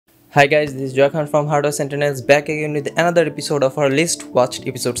Hi guys, this is Joaquin from Hardware Sentinels back again with another episode of our least watched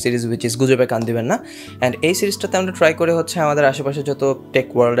episode series which is গুজবে কান দিবেন না। And এই সিরিজটাতে আমরা try করে হচ্ছে আমাদের আশেপাশে যত টেক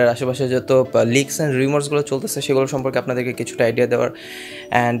ওয়ার্ল্ডের আশেপাশে যত লিকস অ্যান্ড রিউমার্সগুলো চলতেছে সেগুলো সম্পর্কে আপনাদেরকে কিছুটা আইডিয়া দেওয়ার।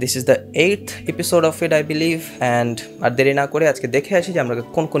 And this is the 8th episode of it I believe. And আর দেরি না করে আজকে দেখে আসি যে আমরা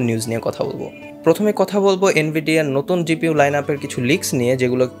কোন কোন নিউজ নিয়ে কথা বলবো। প্রথমে কথা বলবো এনভিডিয়ার নতুন জিপিইউ লাইন আপের কিছু লিক্স নিয়ে,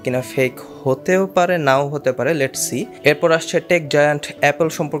 যেগুলো কিনা ফেক হতেও পারে নাও হতে পারে, লেটস সি। এরপর আসছে টেক জায়ান্ট অ্যাপল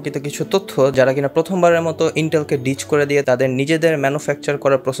সম্পর্কিত কিছু তথ্য, যারা কিনা প্রথমবারের মতো ইন্টেলকে ডিচ করে দিয়ে তাদের নিজেদের ম্যানুফ্যাকচার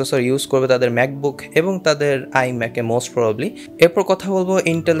করা প্রসেসর ইউজ করবে তাদের ম্যাকবুক এবং তাদের আইম্যাকে মোস্ট প্রবাবলি। এরপর কথা বলবো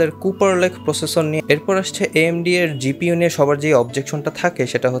ইন্টেলের কুপার লেক প্রসেসর নিয়ে। এরপর আসছে এএমডি এর জিপিইউ নিয়ে সবার যে অবজেকশনটা থাকে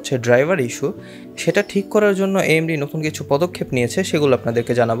সেটা হচ্ছে ড্রাইভার ইস্যু, সেটা ঠিক করার জন্য এএমডি নতুন কিছু পদক্ষেপ নিয়েছে, সেগুলো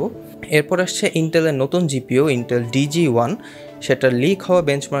আপনাদেরকে জানাবো। এরপর আসছে ইন্টেলের নতুন জিপিইউ ইন্টেল DG1, সেটা লিক হওয়া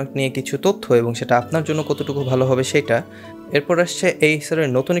বেঞ্চমার্ক নিয়ে কিছু তথ্য এবং সেটা আপনার জন্য কতটুকু ভালো হবে সেটা। এরপর আসছে Acer'ের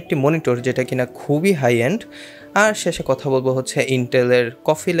নতুন একটি মনিটর যেটা কিনা খুবই হাই এন্ড। আর শেষে কথা বলবো হচ্ছে ইন্টেলের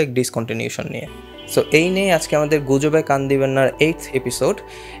কফি লেক ডিসকন্টিনিউশন নিয়ে। সো এই নিয়ে আজকে আমাদের গুজবে কান দিবেন না 8th এপিসোড।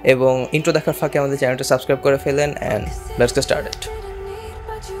 এবং ইন্ট্রো দেখার ফাঁকে আমাদের চ্যানেলটা সাবস্ক্রাইব করে ফেলেন and let's get started.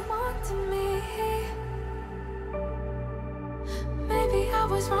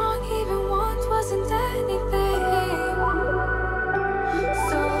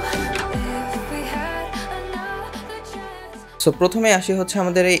 So প্রথমে আসি হচ্ছে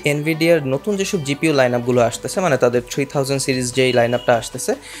আমাদের এই এনভিডিয়ার নতুন যেসব জিপিইউ লাইন আপগুলো আসতেছে, মানে তাদের 3000 সিরিজ যেই লাইন আপটা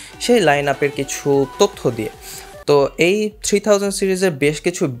আসতেছে সেই লাইন আপের কিছু তথ্য দিয়ে। তো এই 3000 সিরিজের বেশ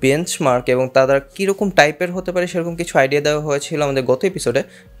কিছু বেঞ্চমার্ক এবং তারা কীরকম টাইপের হতে পারে সেরকম কিছু আইডিয়া দেওয়া হয়েছিল আমাদের গত এপিসোডে,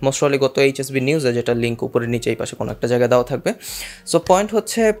 মোস্ট প্রবাবলি গত HSB নিউজে, যেটা লিঙ্ক উপরে নিচে এই পাশে কোনো একটা জায়গায় দেওয়া থাকবে। সো পয়েন্ট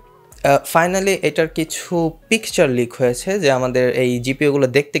হচ্ছে ফাইনালি এটার কিছু পিকচার লিক হয়েছে যে আমাদের এই জিপিইউগুলো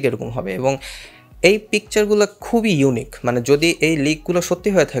দেখতে কীরকম হবে, এবং এই পিকচারগুলো খুবই ইউনিক। মানে যদি এই লিকগুলো সত্যি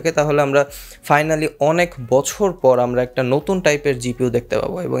হয়ে থাকে তাহলে আমরা ফাইনালি অনেক বছর পর আমরা একটা নতুন টাইপের জিপিইউ দেখতে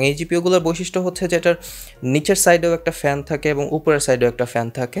পাবো। এবং এই জিপিইউগুলোর বৈশিষ্ট্য হচ্ছে যে এটার নিচের সাইডেও একটা ফ্যান থাকে এবং উপরের সাইডেও একটা ফ্যান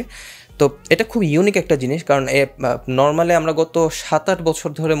থাকে। তো এটা খুব ইউনিক একটা জিনিস, কারণ নর্মালি আমরা গত 7-8 বছর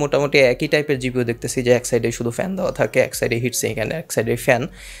ধরে মোটামুটি একই টাইপের জিপিইউ দেখতেছি যে এক সাইডে শুধু ফ্যান দেওয়া থাকে, এক সাইডে হিটসিঙ্ক অ্যান্ড এক সাইডে ফ্যান।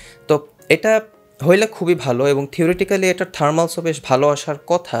 তো এটা হইলে খুবই ভালো এবং থিওরিটিক্যালি এটার থার্মালসও বেশ ভালো আসার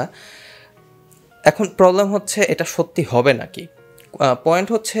কথা। এখন প্রবলেম হচ্ছে এটা সত্যি হবে নাকি। পয়েন্ট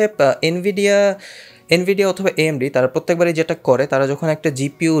হচ্ছে এনভিডিয়া অথবা AMD তারা প্রত্যেকবারই যেটা করে, তারা যখন একটা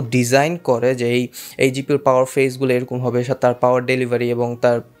জিপিইউ ডিজাইন করে যে এই জিপিইউর পাওয়ার ফেজগুলো এরকম হবে, তার পাওয়ার ডেলিভারি এবং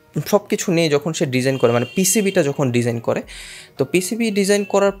তার সব কিছু নিয়ে যখন সে ডিজাইন করে, মানে পিসিবিটা যখন ডিজাইন করে, তো পিসিবি ডিজাইন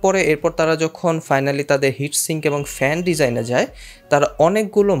করার পরে এরপর তারা যখন ফাইনালি তাদের হিট সিঙ্ক এবং ফ্যান ডিজাইনে যায়, তারা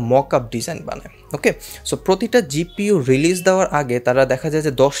অনেকগুলো মক আপ ডিজাইন বানায়। ওকে, সো প্রতিটা জিপিইউ রিলিজ দেওয়ার আগে তারা দেখা যায়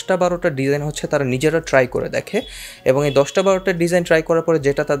যে 10-12টা ডিজাইন হচ্ছে তারা নিজেরা ট্রাই করে দেখে, এবং এই 10-12টা ডিজাইন ট্রাই করার পরে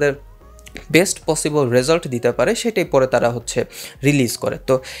যেটা তাদের বেস্ট পসিবল রেজাল্ট দিতে পারে সেটাই পরে তারা হচ্ছে রিলিজ করে।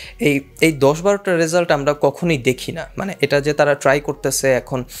 তো এই 10-12টা রেজাল্ট আমরা কখনোই দেখি না। মানে এটা যে তারা ট্রাই করতেছে,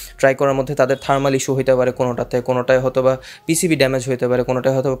 এখন ট্রাই করার মধ্যে তাদের থার্মাল ইস্যু হইতে পারে, কোনোটায় হয়তো বা পিসিবি ড্যামেজ হইতে পারে,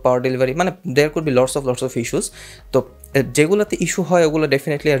 কোনোটায় হয়তো বা পাওয়ার ডেলিভারি, মানে দেয়ার could be lots of issues. তো যেগুলোতে ইস্যু হয় ওগুলো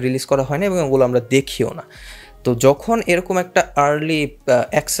ডেফিনেটলি আর রিলিজ করা হয় না এবং ওগুলো আমরা দেখিও না। তো যখন এরকম একটা আর্লি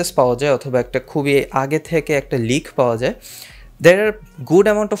অ্যাক্সেস পাওয়া যায় অথবা একটা খুবই আগে থেকে একটা লিক পাওয়া যায়, there are good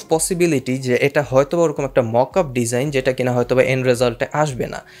amount of possibility যে এটা হয়তো বা ওরকম একটা মক আপ ডিজাইন যেটা কিনা হয়তো বা এন্ড রেজাল্টে আসবে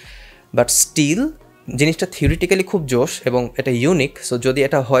না, বাট স্টিল জিনিসটা থিওরিটিক্যালি খুব জোশ এবং এটা ইউনিক। সো যদি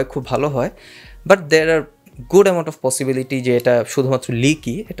এটা হয় খুব ভালো হয়, but there are good amount of possibility যে এটা শুধুমাত্র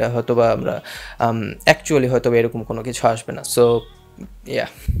লিকই, এটা হয়তো বা আমরা অ্যাকচুয়ালি হয়তো বা এরকম কোনো কিছু আসবে না। সো ইয়া,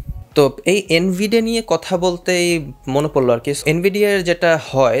 তো এই এনভিডিয়া নিয়ে কথা বলতেই মনে পড়লো আর কি। এনভিডিয়ার যেটা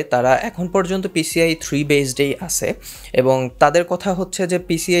হয়, তারা এখন পর্যন্ত PCIe 3 বেসডেই আছে এবং তাদের কথা হচ্ছে যে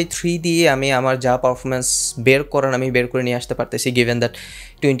PCIe 3 দিয়ে আমি আমার যা পারফরমেন্স বের করার আমি বের করে নিয়ে আসতে পারতেছি, গিভেন দ্যাট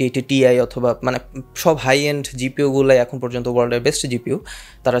 2080 Ti অথবা মানে সব হাই এন্ড জিপিইউগুলোই এখন পর্যন্ত ওয়ার্ল্ডের বেস্ট জিপিইউ,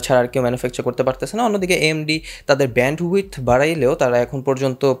 তারা ছাড়া আর কেউ ম্যানুফ্যাকচার করতে পারতেছে না। অন্যদিকে AMD তাদের ব্যান্ড উইথ বাড়াইলেও তারা এখন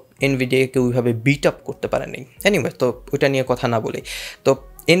পর্যন্ত এনভিডিয়াকে ওইভাবে বিট আপ করতে পারেনি। এনিওয়ে, তো ওইটা নিয়ে কথা না বলি। তো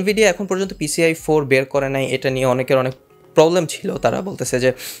এনভিডিয়া এখন পর্যন্ত PCIe 4 বের করে নাই, এটা নিয়ে অনেকের অনেক প্রবলেম ছিল। তারা বলতেছে যে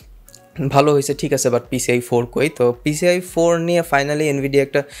ভালো হয়েছে, ঠিক আছে, বাট PCIe 4 কই? তো PCIe 4 নিয়ে ফাইনালি এনভিডিয়া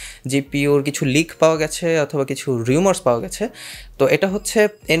একটা জিপিইউর কিছু লিক পাওয়া গেছে অথবা কিছু রিউমার্স পাওয়া গেছে। তো এটা হচ্ছে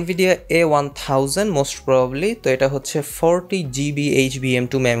এনভিডিয়া A1000 মোস্ট প্রবাবলি। তো এটা হচ্ছে 40GB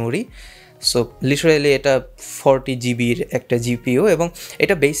HBM2 memory. So literally এটা 40GBর একটা জিপিইউ এবং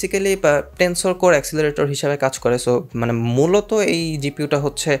এটা বেসিক্যালি টেনসর কোর অ্যাক্সিলারেটর হিসাবে কাজ করে। সো মানে মূলত এই জিপিইউটা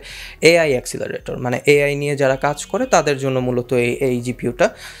হচ্ছে AI অ্যাক্সিলারেটর, মানে AI নিয়ে যারা কাজ করে তাদের জন্য মূলত এই জিপিইউটা।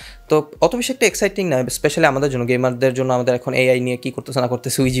 তো অত বেশি একটা এক্সাইটিং না, স্পেশালি আমাদের জন্য, গেমারদের জন্য। আমাদের এখন এআই নিয়ে কী করতেছে না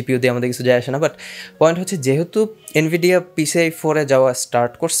করতেছে ওই জিপিইউ দিয়ে আমাদের কিছু যায় আসে না। বাট পয়েন্ট হচ্ছে যেহেতু এনভিডিয়া PCIe 4-এ যাওয়া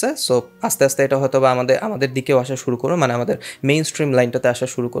স্টার্ট করছে, সো আস্তে আস্তে এটা হয়তো বা আমাদের দিকেও আসা শুরু করবে, মানে আমাদের মেইন স্ট্রিম লাইনটাতে আসা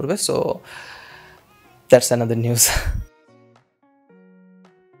শুরু করবে। So that's another news.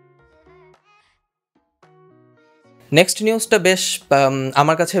 Next নিউজটা বেশ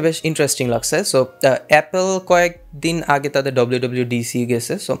আমার কাছে বেশ ইন্টারেস্টিং লাগছে। সো অ্যাপেল কয়েকদিন আগে তাদের WWDC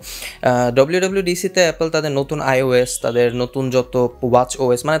গেছে। সো WWDCতে অ্যাপেল তাদের নতুন iOS, তাদের নতুন যত ওয়াচ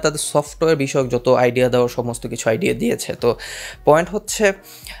OS, মানে তাদের সফটওয়্যার বিষয়ক যত আইডিয়া দেওয়ার সমস্ত কিছু আইডিয়া দিয়েছে। তো পয়েন্ট হচ্ছে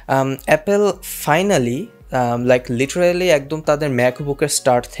অ্যাপেল ফাইনালি লাইক লিটারালি একদম তাদের ম্যাকবুকের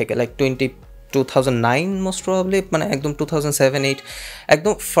স্টার্ট থেকে লাইক 2009 মোস্ট প্রবাবলি, মানে একদম 2007-8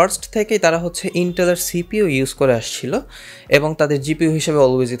 একদম ফার্স্ট থেকেই তারা হচ্ছে ইন্টেলের CPU ইউজ করে আসছিল, এবং তাদের জিপিইউ হিসেবে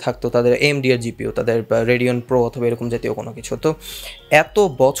অলওয়েজই থাকতো তাদের AMD এর জিপিইউ, তাদের রেডিয়ন প্রো অথবা এরকম জাতীয় কোনো কিছু। তো এত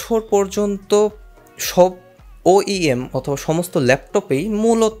বছর পর্যন্ত সব OEM অথবা সমস্ত ল্যাপটপেই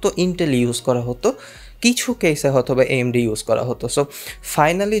মূলত ইন্টেল ইউজ করা হতো, কিছু কেসে হয়তো বা AMD ইউজ করা হতো। সো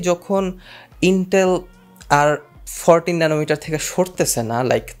ফাইনালি যখন ইন্টেল আর 14 ন্যানোমিটার থেকে সরতেছে না,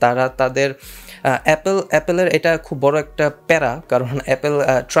 লাইক তারা তাদের অ্যাপেলের এটা খুব বড় একটা প্যারা, কারণ অ্যাপেল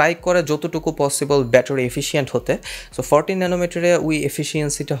ট্রাই করে যতটুকু পসিবল ব্যাটারি এফিশিয়েন্ট হতে। সো 14 ন্যানোমিটারে ওই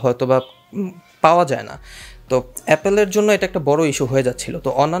এফিসিয়েন্সিটা হয়তো বা পাওয়া যায় না। তো অ্যাপেলের জন্য এটা একটা বড় ইস্যু হয়ে যাচ্ছিল। তো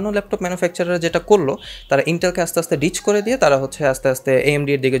অন্যান্য ল্যাপটপ ম্যানুফ্যাকচারার যেটা করলো, তারা ইন্টেলকে আস্তে আস্তে ডিচ করে দিয়ে তারা হচ্ছে আস্তে আস্তে AMD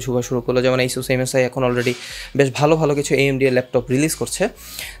এর দিকে ঝুঁকা শুরু করলো। যেমন Asus MSI এখন অলরেডি বেশ ভালো ভালো কিছু AMD এর ল্যাপটপ রিলিজ করছে।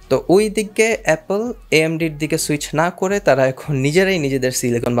 তো ওই দিকে অ্যাপল AMDর দিকে সুইচ না করে তারা এখন নিজেরাই নিজেদের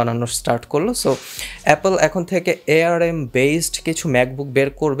সিলিকন বানানো স্টার্ট করলো। সো অ্যাপল এখন থেকে ARM বেসড কিছু ম্যাকবুক বের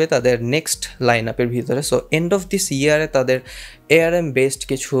করবে তাদের নেক্সট লাইন আপের ভিতরে। সো এন্ড অফ দিস ইয়ারে তাদের ARM বেসড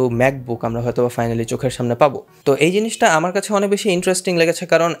কিছু ম্যাকবুক আমরা হয়তো ফাইনালি চোখের সামনে পাবো। তো এই জিনিসটা আমার কাছে অনেক বেশি ইন্টারেস্টিং লেগেছে,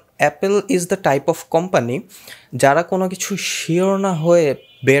 কারণ Apple is the type of company যারা কোনো কিছু শিওর না হয়ে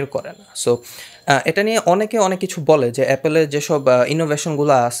বের করে না। সো এটা নিয়ে অনেকে অনেক কিছু বলে যে অ্যাপেলের যেসব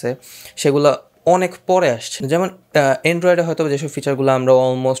ইনোভেশনগুলো আছে সেগুলো অনেক পরে আসছে। যেমন অ্যান্ড্রয়েডে হয়তো যেসব ফিচারগুলো আমরা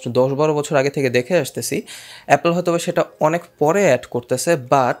অলমোস্ট 10-12 বছর আগে থেকে দেখে আসতেছি, অ্যাপেল হয়তো সেটা অনেক পরে অ্যাড করতেছে।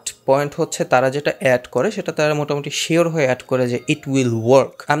 বাট পয়েন্ট হচ্ছে তারা যেটা অ্যাড করে সেটা তারা মোটামুটি শিওর হয়ে অ্যাড করে যে it will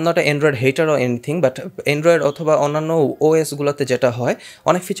work. I am not a Android হেটার or anything, but Android অথবা অন্যান্য OSগুলোতে যেটা হয়,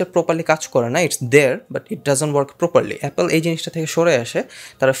 অনেক ফিচার প্রপারলি কাজ করে না, it's there but it doesn't work properly. Apple এই জিনিসটা থেকে সরে আসে,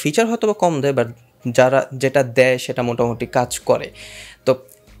 তারা ফিচার হয়তো বা কম দেয়, বাট যারা যেটা দেয় সেটা মোটামুটি কাজ করে। তো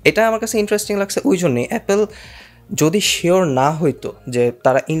এটা আমার কাছে ইন্টারেস্টিং লাগছে ওই জন্যই। অ্যাপেল যদি শিওর না হইতো যে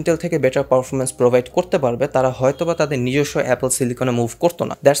তারা ইন্টেল থেকে বেটার পারফরমেন্স প্রোভাইড করতে পারবে, তারা হয়তো বা তাদের নিজস্ব অ্যাপল সিলিকনে মুভ করতো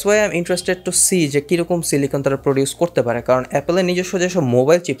না। That's why I am interested to C যে কীরকম সিলিকন তারা প্রডিউস করতে পারে, কারণ অ্যাপেলের নিজস্ব যেসব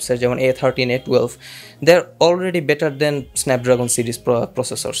মোবাইল চিপসের যেমন A13, A12 দে আর অলরেডি বেটার দেন স্ন্যাপড্রাগন সিরিজ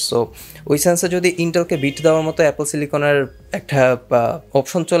প্রসেসর। সো ওই সেন্সে যদি ইন্টেলকে বিট দেওয়ার মতো অ্যাপল সিলিকনের একটা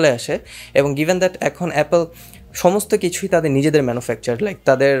অপশন চলে আসে, এবং গিভেন দ্যাট এখন অ্যাপল সমস্ত কিছুই তাদের নিজেদের ম্যানুফ্যাকচার, লাইক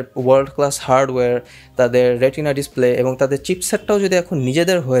তাদের ওয়ার্ল্ড ক্লাস হার্ডওয়্যার, তাদের রেটিনা ডিসপ্লে এবং তাদের চিপসেটটাও যদি এখন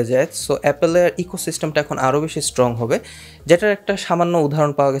নিজেদের হয়ে যায়, সো অ্যাপেলের ইকোসিস্টেমটা এখন আরও বেশি স্ট্রং হবে। যেটার একটা সামান্য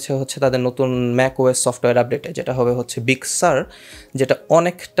উদাহরণ পাওয়া গেছে হচ্ছে তাদের নতুন macOS সফটওয়্যার আপডেটে, যেটা হবে হচ্ছে বিগ সার, যেটা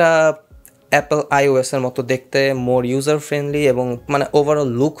অনেকটা অ্যাপল iOS-এর মতো দেখতে, মোর ইউজার ফ্রেন্ডলি, এবং মানে ওভারঅল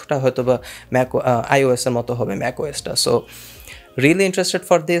লুকটা হয়তো বা iOS-এর মতো হবে macOS-টা। So really interested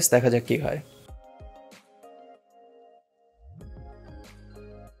for this, দেখা যাক কী হয়।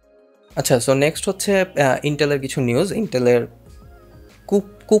 আচ্ছা, সো নেক্সট হচ্ছে ইন্টেলের কিছু নিউজ। ইন্টেলের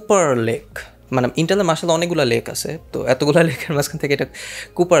কুপার লেক, মানে ইন্টেলের মাসালে অনেকগুলো লেক আছে, তো এতগুলো লেকের মাঝখান থেকে এটা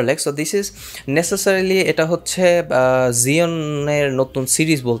Cooper lake. So this is necessarily, এটা হচ্ছে জিওনের নতুন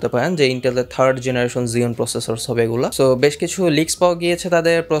সিরিজ বলতে পারেন, যে ইন্টেলের 3rd জেনারেশন জিওন প্রসেসরস হবে এগুলো। সো বেশ কিছু লিক্স পাওয়া গিয়েছে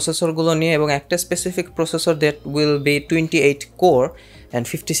তাদের প্রসেসরগুলো নিয়ে, এবং একটা specific processor that will be 28 core and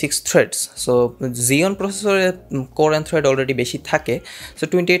 56 threads. So Xeon প্রসেসরে কোর অ্যান্ড থ্রেড অলরেডি বেশি থাকে, সো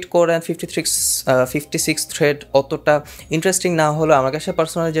 28 কোর অ্যান্ড 56 থ্রেড অতটা ইন্টারেস্টিং না হলেও আমার কাছে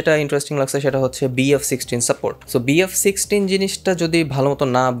পার্সোনালি যেটা ইন্টারেস্টিং লাগছে সেটা হচ্ছে BF16 সাপোর্ট। সো BF16 জিনিসটা যদি ভালো মতো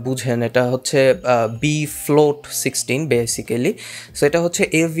না বুঝেন, এটা হচ্ছে bFloat16 বেসিক্যালি। সো এটা হচ্ছে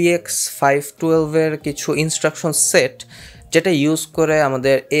AVX 512-এর কিছু ইনস্ট্রাকশন সেট, যেটা ইউজ করে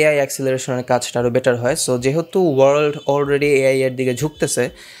আমাদের AI অ্যাক্সিলারেশনের কাজটা আরও বেটার হয়। সো যেহেতু ওয়ার্ল্ড অলরেডি AI এর দিকে ঝুঁকতেছে,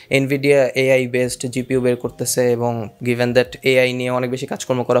 Nvidia AI বেসড GPU বের করতেছে, এবং গিভেন দ্যাট AI নিয়ে অনেক বেশি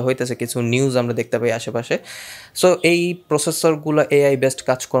কাজকর্ম করা হইতেছে, কিছু নিউজ আমরা দেখতে পাই আশেপাশে। সো এই প্রসেসরগুলো AI বেসড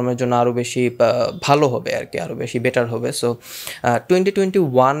কাজকর্মের জন্য আরও বেশি ভালো হবে আর কি, আরও বেশি বেটার হবে। সো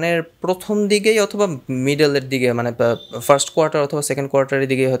 2021-এর প্রথম দিকেই অথবা মিডলের দিকে, মানে ফার্স্ট কোয়ার্টার অথবা সেকেন্ড কোয়ার্টারের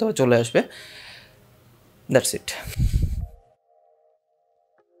দিকেই হয়তো চলে আসবে। That's it.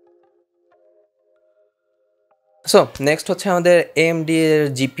 সো নেক্সট হচ্ছে আমাদের AMD এর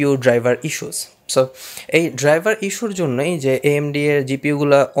জিপিইউ ড্রাইভার ইস্যুস। সো এই ড্রাইভার ইস্যুর জন্যই যে AMD এর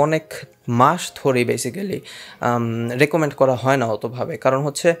জিপিইউগুলো অনেক মাস ধরেই বেসিক্যালি রেকমেন্ড করা হয় না অতভাবে, কারণ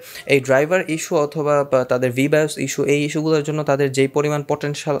হচ্ছে এই ড্রাইভার ইস্যু অথবা তাদের ভিবায়োস ইস্যু, এই ইস্যুগুলোর জন্য তাদের যেই পরিমাণ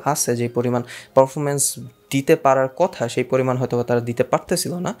পটেনশিয়াল আছে, যেই পরিমাণ পারফরমেন্স দিতে পারার কথা, সেই পরিমাণ হয়তো তারা দিতে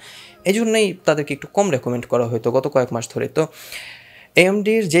পারতেছিল না, এই জন্যই তাদেরকে একটু কম রেকমেন্ড করা হতো গত কয়েক মাস ধরে। তো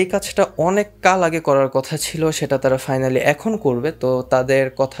AMDর যেই কাজটা অনেক কাল আগে করার কথা ছিল সেটা তারা ফাইনালি এখন করবে। তো তাদের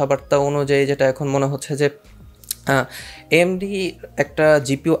কথাবার্তা অনুযায়ী যেটা এখন মনে হচ্ছে যে AMD একটা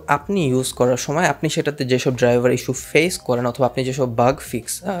জিপিইউ আপনি ইউজ করার সময় আপনি সেটাতে যেসব ড্রাইভার ইস্যু ফেস করেন অথবা আপনি যেসব বাগ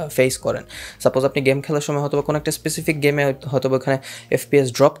ফেস করেন, সাপোজ আপনি গেম খেলার সময় হয়তো কোনো একটা স্পেসিফিক গেমে হয়তো ওখানে FPS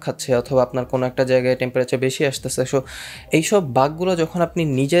ড্রপ খাচ্ছে অথবা আপনার কোনো একটা জায়গায় টেম্পারেচার বেশি আসতেছে, সো এইসব বাগগুলো যখন আপনি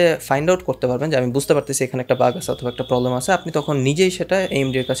নিজে ফাইন্ড আউট করতে পারবেন যে আমি বুঝতে পারতেছি এখানে একটা বাগ আছে অথবা একটা প্রবলেম আছে, আপনি তখন নিজেই সেটা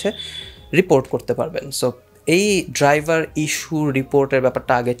AMDর কাছে রিপোর্ট করতে পারবেন। সো এই ড্রাইভার ইস্যু রিপোর্টের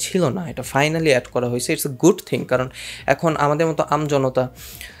ব্যাপারটা আগে ছিল না, এটা ফাইনালি অ্যাড করা হয়েছে। ইটস এ গুড থিং, কারণ এখন আমাদের মতো আমজনতা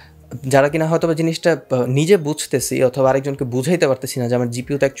যারা কিনা হয়তো বা জিনিসটা নিজে বুঝতেছি অথবা আরেকজনকে বুঝাইতে পারতেছি না যে আমার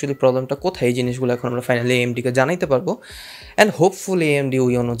জিপিইউতে অ্যাকচুয়ালি প্রবলেমটা কোথায়, এই জিনিসগুলো এখন আমরা ফাইনালি AMDকে জানাইতে পারবো, অ্যান্ড হোপফুলি AMD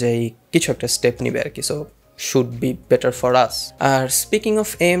ওই অনুযায়ী কিছু একটা স্টেপ নিবে আর কি। So should be better for us. R speaking of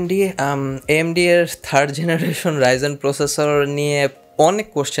AMD এর থার্ড জেনারেশন রাইজেন প্রসেসর নিয়ে অনেক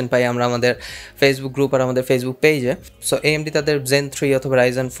কোশ্চেন পাই আমরা আমাদের ফেসবুক গ্রুপ আর আমাদের ফেসবুক পেজে। সো AMD তাদের Zen 3 অথবা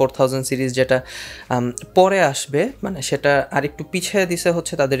Ryzen 4000 সিরিজ যেটা পরে আসবে, মানে সেটা আরেকটু পিছিয়ে দিছে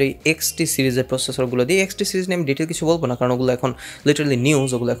হচ্ছে তাদের এই XT সিরিজের প্রসেসরগুলো দিয়ে। XT সিরিজ নিয়ে আমি ডিটেল কিছু বলবো না, কারণ ওগুলো এখন লিটারালি নিউজ,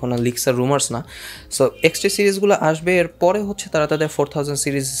 ওগুলো এখন লিক্স আর রুমার্স না। সো XT সিরিজগুলো আসবে, এর পরে হচ্ছে তারা তাদের 4000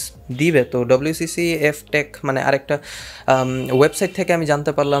 সিরিজ দিবে। তো WCC F-Tech মানে আরেকটা ওয়েবসাইট থেকে আমি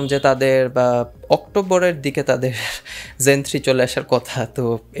জানতে পারলাম যে তাদের অক্টোবরের দিকে তাদের Zen 3 চলে আসার কথা। তো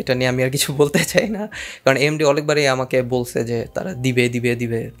এটা নিয়ে আমি আর কিছু বলতে চাই না, কারণ AMD অনেকবারই আমাকে বলছে যে তারা দিবে দিবে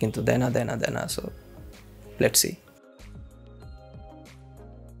দিবে, কিন্তু দেয় না। So let's see.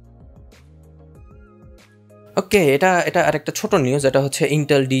 ওকে, এটা আরেকটা ছোট নিউজ। এটা হচ্ছে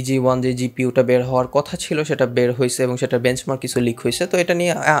ইন্টেল DG1 যে জিপিইউটা বের হওয়ার কথা ছিল সেটা বের হয়েছে এবং সেটা বেঞ্চমার্ক কিছু লিক হয়েছে। তো এটা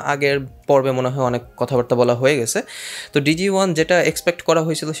নিয়ে আগের পর্বে মনে হয় অনেক কথাবার্তা বলা হয়ে গেছে। তো DG1 যেটা এক্সপেক্ট করা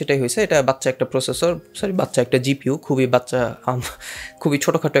হয়েছিল সেটাই হয়েছে। এটা বাচ্চা একটা প্রসেসর, বাচ্চা একটা জিপিইউ, খুবই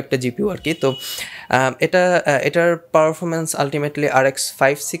ছোটোখাটো একটা জিপিইউ আর কি। তো এটার পারফরমেন্স আলটিমেটলি RX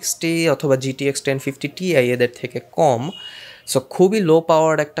 560 অথবা GTX 1050 Ti এদের থেকে কম। সো খুবই লো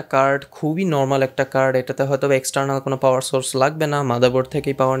পাওয়ার একটা কার্ড, খুবই নর্মাল একটা কার্ড। এটাতে হয়তো এক্সটার্নাল কোনো পাওয়ার সোর্স লাগবে না, মাদারবোর্ড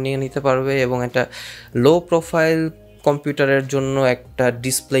থেকেই পাওয়ার নিয়ে নিতে পারবে, এবং এটা লো প্রোফাইল কম্পিউটারের জন্য একটা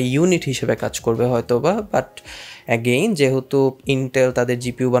ডিসপ্লে ইউনিট হিসেবে কাজ করবে হয়তো বা। বাট অ্যাগেইন যেহেতু ইন্টেল তাদের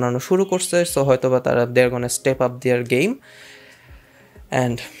জিপিইউ বানানো শুরু করছে, সো হয়তো বা তারা দেয়ার গোনা step up there game.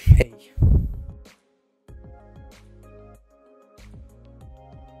 And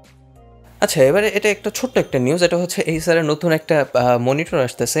আচ্ছা, এবারে এটা একটা ছোট্ট একটা নিউজ। এটা হচ্ছে Acer'ের নতুন একটা মনিটর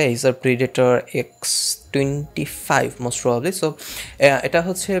আসতেছে, Acer Predator X25 most probably. So এটা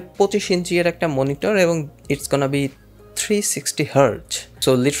হচ্ছে 25 ইঞ্চির একটা মনিটর এবং it's gonna be 360 hertz.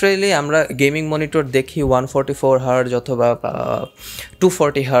 So literally আমরা গেমিং মনিটর দেখি 144 হার্জ অথবা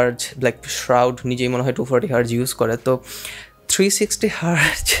 240 হার্জ, লাইক শ্রাউড নিজেই মনে হয় 240 হার্জ ইউজ করে। তো 360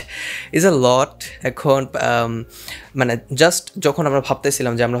 হার্জ ইজ আ লট। এখন মানে জাস্ট যখন আমরা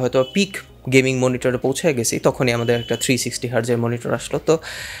ভাবতেছিলাম যে আমরা হয়তো পিক গেমিং মনিটরে পৌঁছে গেছি, তখনই আমাদের একটা 360 হার্জের মনিটর আসলো। তো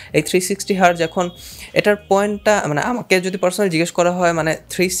এই 360 হার্জ এখন এটার পয়েন্টটা, মানে আমাকে যদি পার্সোনালি জিজ্ঞেস করা হয়, মানে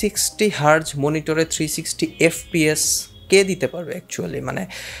 360 হার্জ মনিটরে 360 FPS কে দিতে পারবে অ্যাকচুয়ালি, মানে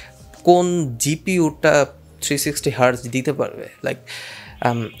কোন জিপিইউটা 360 হার্জ দিতে পারবে? লাইক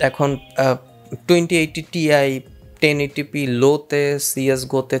এখন 2080 Ti 1080p লোতে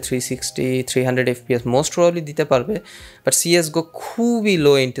CSGO-তে 300 FPS মোস্ট প্রবাবলি দিতে পারবে, বাট CSGO খুবই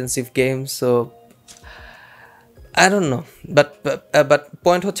লো intensive game. So I don't know, but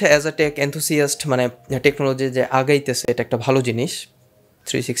point হচ্ছে অ্যাজ আ টেক এনথুসিয়াস্ট, মানে টেকনোলজি যে আগাইতেছে এটা একটা ভালো জিনিস।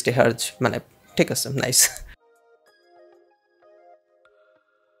 360 হার্জ মানে ঠিক আছে, নাইস।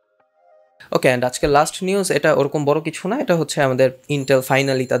 ওকে, অ্যান্ড আজকে লাস্ট নিউজ, এটা ওরকম বড় কিছু না। এটা হচ্ছে আমাদের ইন্টেল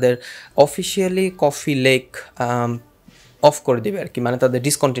ফাইনালি তাদের অফিসিয়ালি কফি লেক অফ করে দিবে আর কি, মানে তাদের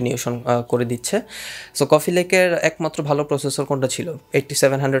ডিসকন্টিনিউশন করে দিচ্ছে। সো কফি লেকের একমাত্র ভালো প্রসেসর কোনটা ছিল?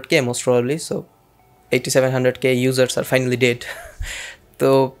 8700K most probably. So 8700K users আর ফাইনালি ডেড। তো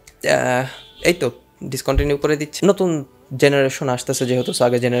এই তো ডিসকন্টিনিউ করে দিচ্ছে। নতুন জেনারেশন আসতেছে যেহেতু, সো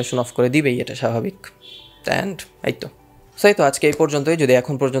আগে জেনারেশন অফ করে দিবেই, এটা স্বাভাবিক। অ্যান্ড এই তো তো আজকে এই পর্যন্তই। যদি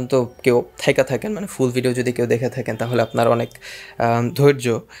এখন পর্যন্ত কেউ থাকেন, মানে ফুল ভিডিও যদি কেউ দেখে থাকেন, তাহলে আপনার অনেক ধৈর্য।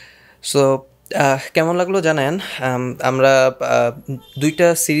 সো কেমন লাগলো জানেন? আমরা দুইটা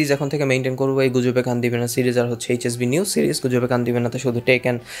সিরিজ এখন থেকে মেনটেন করবো, এই গুজবে কান দিবে না সিরিজ আর হচ্ছে HSB নিউজ সিরিজ। গুজবে কান দিবে না তো শুধু take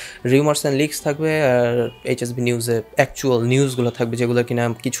and rumours and leaks থাকবে, আর HSB নিউজে অ্যাকচুয়াল নিউজগুলো থাকবে যেগুলো কিনা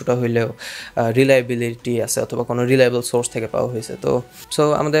কিছুটা হইলেও রিলায়েবিলিটি আছে অথবা কোনো রিলায়েবল সোর্স থেকে পাওয়া হয়েছে। তো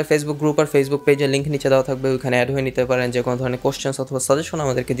আমাদের ফেসবুক গ্রুপ আর ফেসবুক পেজের লিঙ্ক নিচে দেওয়া থাকবে, ওইখানে অ্যাড হয়ে নিতে পারেন। যে কোনো ধরনের কোশ্চেন্স অথবা সাজেশন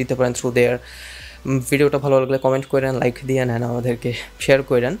আমাদেরকে দিতে পারেন থ্রু দেয়ার। ভিডিওটা ভালো লাগলে কমেন্ট করেন, লাইক দিয়ে নেন, আমাদেরকে শেয়ার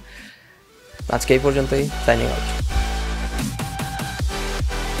করেন। আজকে এই পর্যন্তই, সাইনিং আউট।